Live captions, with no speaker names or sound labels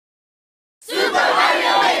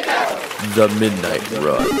The Midnight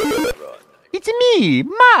Run. It's me,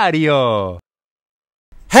 Mario!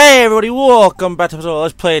 Hey everybody, welcome back to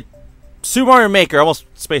Let's Play Super Mario Maker. Almost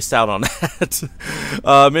spaced out on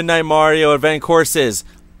that. Midnight Mario Advent Courses.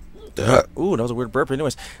 Ooh, that was a weird burp.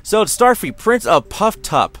 Anyways, so it's Starfy, Prince of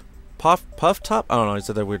Pufftop. Pufftop? I don't know, he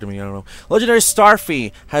said that weird to me, I don't know. Legendary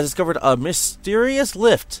Starfy has discovered a mysterious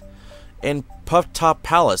lift in Pufftop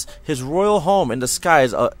Palace, his royal home in the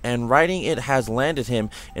skies, and riding it has landed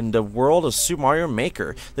him in the world of Super Mario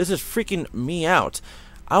Maker. This is freaking me out.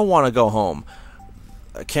 I want to go home.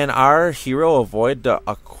 Can our hero avoid the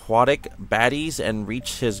aquatic baddies and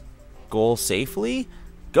reach his goal safely?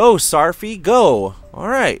 Go, Starfy, go!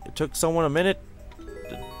 Alright, it took someone a minute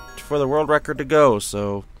for the world record to go,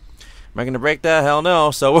 so... Am I going to break that? Hell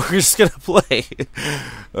no, so we're just going to play.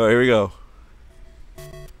 Alright, here we go.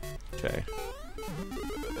 Okay.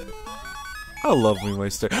 I love me my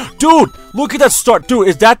star. Dude, look at that star. Dude,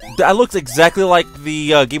 is that looks exactly like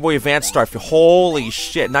the Game Boy Advance Starfy. Holy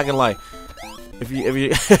shit, not gonna lie.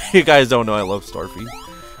 If you guys don't know, I love Starfy.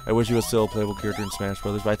 I wish he was still a playable character in Smash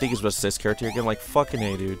Brothers, but I think he's a cis character again. Like fucking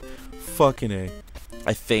A, dude. Fucking A.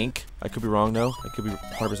 I think. I could be wrong though. I could be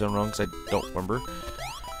 100% wrong because I don't remember.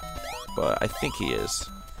 But I think he is.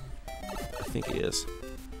 I think he is.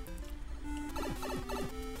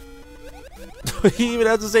 He even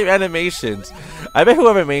has the same animations. I bet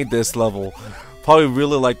whoever made this level probably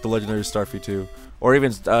really liked the Legendary Starfy too. Or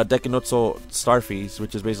even Dekanotsu Starfy,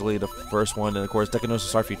 which is basically the first one. And of course,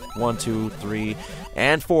 Dekanotsu Starfy 1, 2, 3,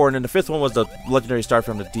 and 4. And then the fifth one was the Legendary Starfy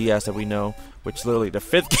on the DS that we know. Which literally, the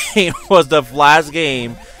fifth game was the last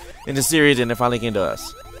game in the series and it finally came to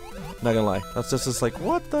us. Not gonna lie. That's just like,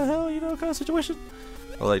 what the hell, you know, kind of situation?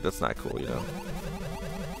 But like, that's not cool, you know.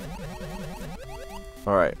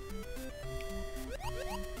 Alright.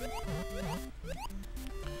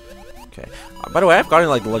 Okay. By the way, I've gotten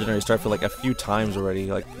like the Legendary Starfy like a few times already.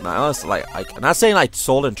 Like, honestly, like I'm not saying I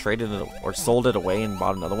sold and traded it or sold it away and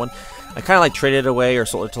bought another one. I kind of like traded it away or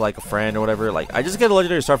sold it to like a friend or whatever. Like, I just get a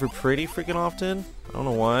Legendary Starfy pretty freaking often. I don't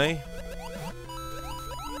know why.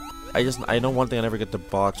 I know one thing, I never get the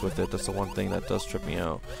box with it. That's the one thing that does trip me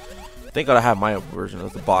out. Thank God I have my version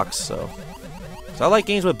of the box. So I like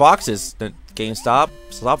games with boxes. Then GameStop,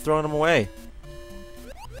 stop throwing them away.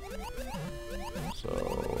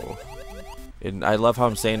 So. And I love how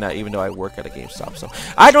I'm saying that even though I work at a GameStop, so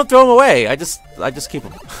I don't throw them away. I just keep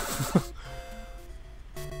them.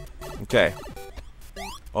 Okay.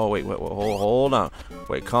 Oh wait, hold on.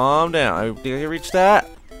 Wait, calm down. I think I can reach that.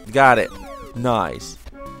 Got it. Nice.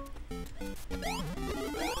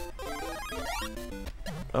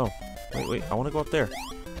 Oh, wait. I want to go up there.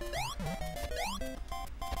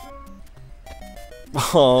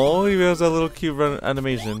 Oh, he has that little cute run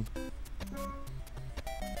animation.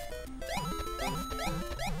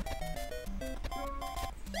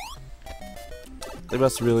 They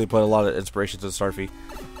must really put a lot of inspiration to Starfy.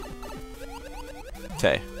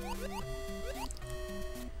 Okay.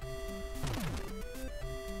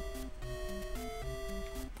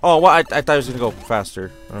 Oh, well, I thought I was gonna go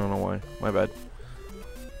faster. I don't know why. My bad.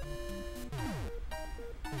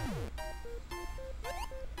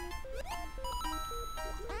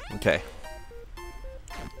 Okay.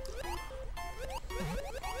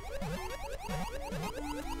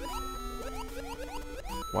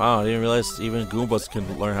 Wow, I didn't realize even Goombas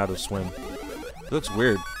can learn how to swim. It looks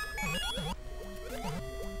weird.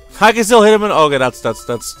 I can still hit him in. Okay,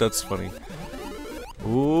 that's funny.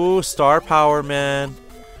 Ooh, star power, man.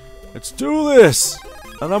 Let's do this.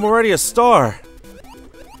 And I'm already a star.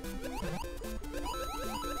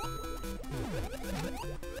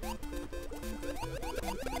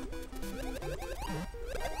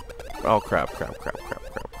 Oh crap.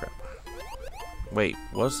 Wait,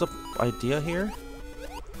 what's the idea here?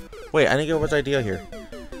 Wait, I didn't get what's the idea here.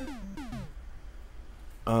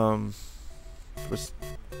 Let's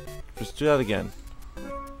do that again.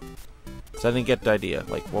 So I didn't get the idea.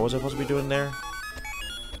 Like, what was I supposed to be doing there?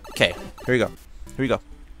 Okay, here we go. Here we go.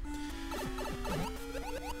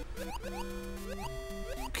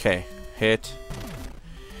 Okay, hit.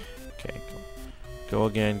 Okay, go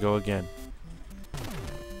again, go again.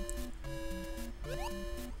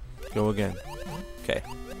 Go again. Okay.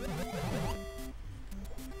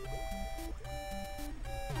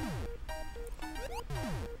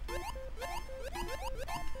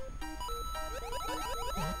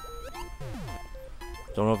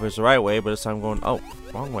 Don't know if it's the right way, but this time I'm going, oh,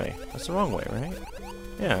 wrong way. That's the wrong way, right?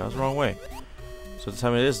 Yeah, that's the wrong way. So this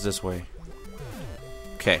time it is this way.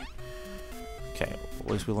 Okay. Okay, at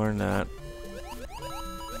least we learned that.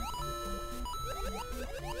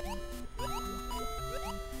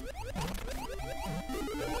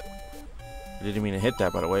 I didn't mean to hit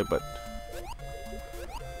that, by the way, but...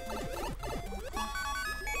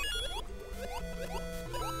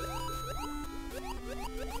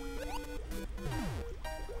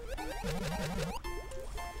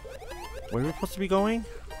 Where are we supposed to be going?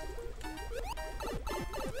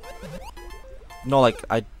 No, like,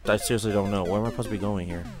 I seriously don't know. Where am I supposed to be going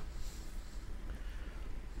here?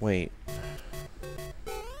 Wait.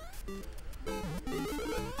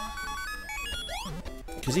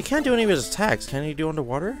 Because he can't do any of his attacks. Can he do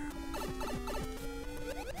underwater?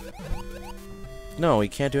 No, he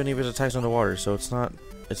can't do any of his attacks underwater, so it's not...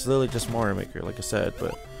 It's literally just Mario Maker, like I said,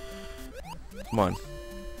 but... Come on.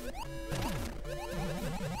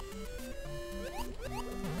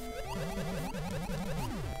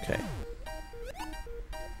 Okay.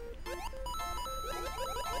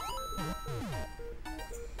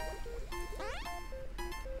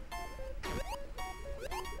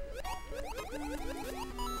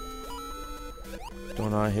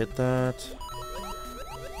 Don't I hit that?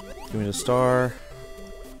 Give me the star.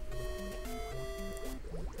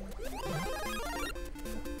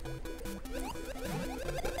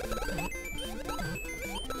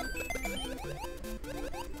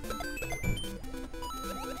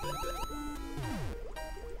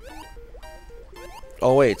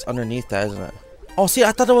 Oh wait, it's underneath that, isn't it? Oh, see,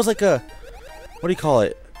 I thought it was like a... What do you call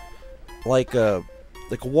it? Like a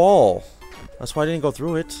wall. That's why I didn't go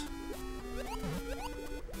through it.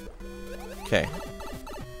 Okay.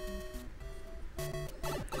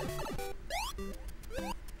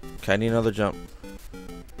 Okay, I need another jump.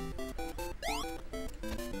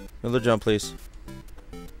 Another jump, please.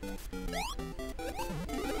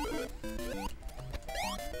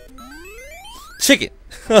 Chicken!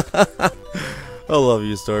 I love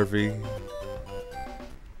you, Starfy.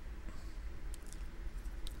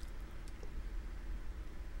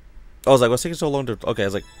 I was like, what's taking so long to... Okay, I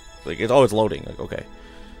was like it's always loading. Like, okay.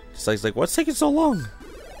 So he's like, what's taking so long?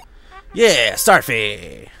 Yeah,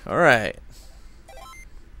 Starfy! Alright.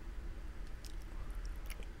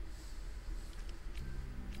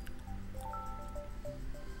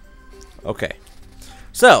 Okay.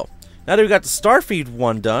 So, now that we got the Starfy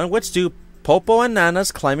one done, let's do Popo and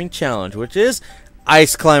Nana's climbing challenge, which is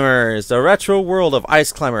Ice Climbers. The retro world of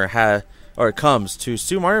Ice Climber comes to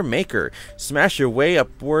Super Mario Maker. Smash your way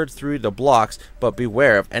upward through the blocks, but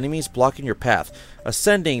beware of enemies blocking your path.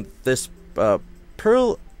 Ascending this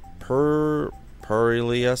perilous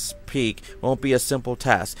peak won't be a simple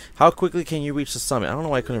task. How quickly can you reach the summit? I don't know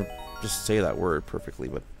why I couldn't just say that word perfectly,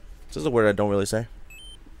 but this is a word I don't really say.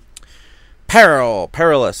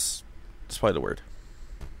 Perilous. That's probably the word.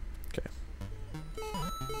 Okay.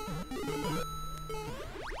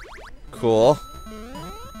 Cool.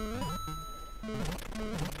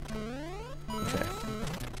 Okay.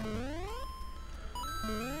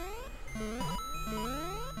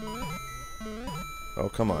 Oh,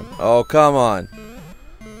 come on. Oh, come on.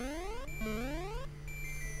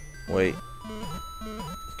 Wait.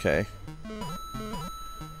 Okay.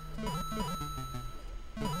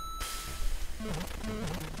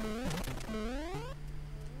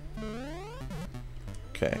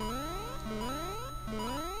 Okay.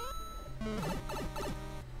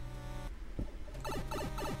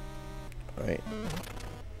 Alright.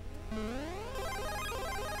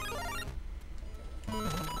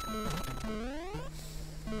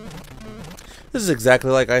 This is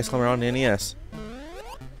exactly like Ice Climber on the NES.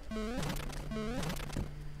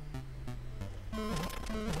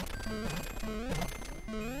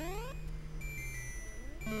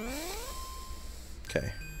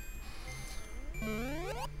 Okay.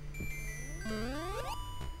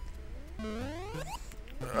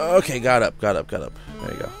 Okay, got up. There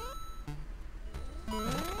you go.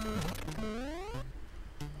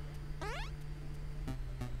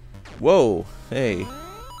 Whoa, hey.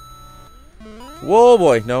 Whoa,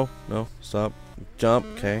 boy. No, stop. Jump,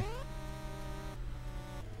 okay.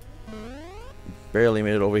 Barely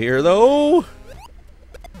made it over here, though.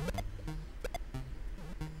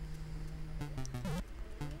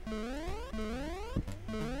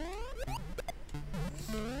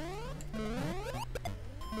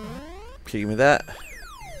 Okay, give me that.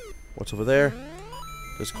 What's over there?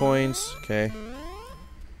 There's coins. Okay.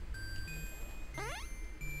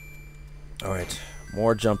 Alright.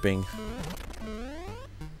 More jumping.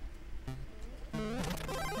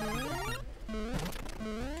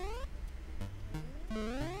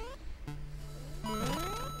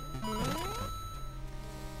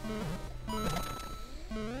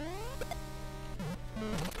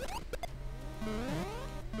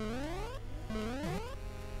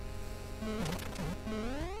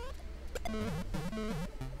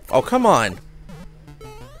 Oh, come on.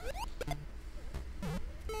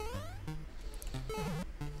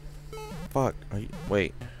 fuck? Are you,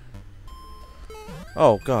 wait.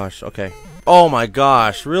 Oh gosh, okay. Oh my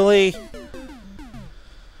gosh, really?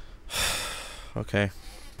 Okay.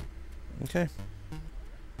 Okay.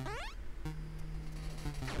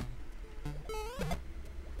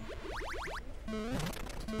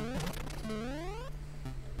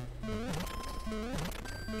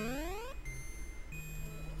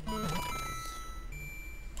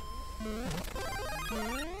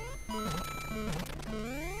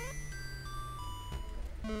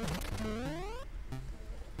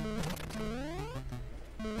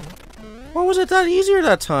 Why was it that easier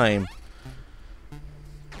that time?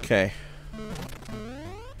 Okay.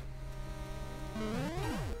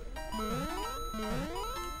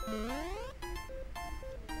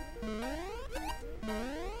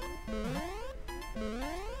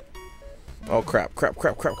 Oh crap, crap,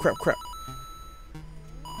 crap, crap, crap, crap.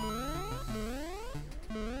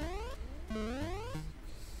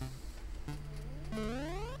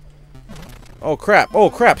 Oh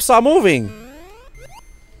crap, stop moving!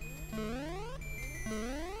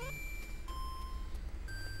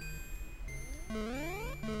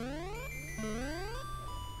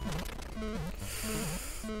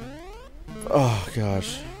 Oh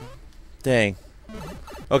gosh. Dang.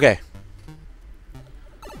 Okay.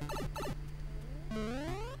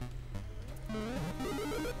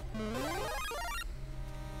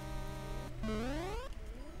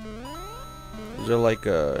 Is there like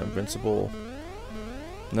a invincible?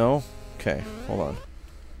 No? Okay, hold on.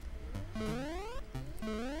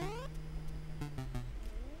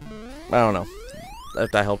 I don't know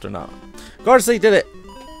if that helped or not. Garcia did it!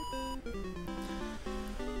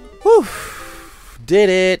 Whew! Did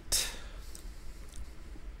it!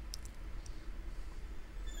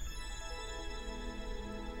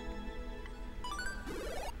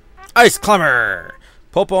 Ice Climber!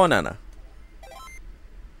 Popo and Anna.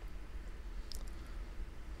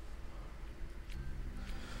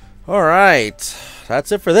 Alright.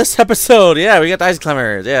 That's it for this episode. Yeah, we got the Ice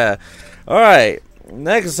Climbers. Yeah. Alright.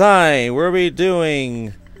 Next time, we'll be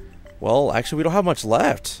doing... Well, actually, we don't have much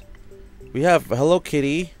left. We have Hello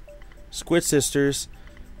Kitty, Squid Sisters,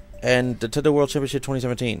 and Nintendo World Championship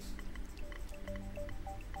 2017.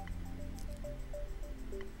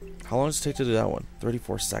 How long does it take to do that one?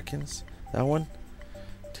 34 seconds? That one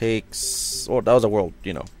takes... Oh, that was a world,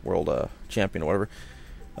 you know, world champion or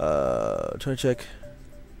whatever. Trying to check.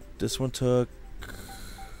 This one took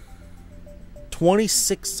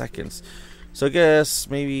 26 seconds. So I guess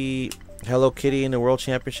maybe Hello Kitty and the World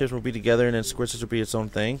Championships will be together, and then Squid Sisters will be its own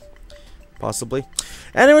thing. Possibly.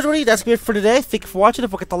 Anyways, everybody, that's going to be it for today. Thank you for watching.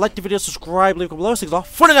 Don't forget to like the video, subscribe, leave a comment below. See you all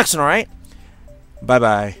for the next one, alright?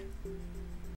 Bye-bye.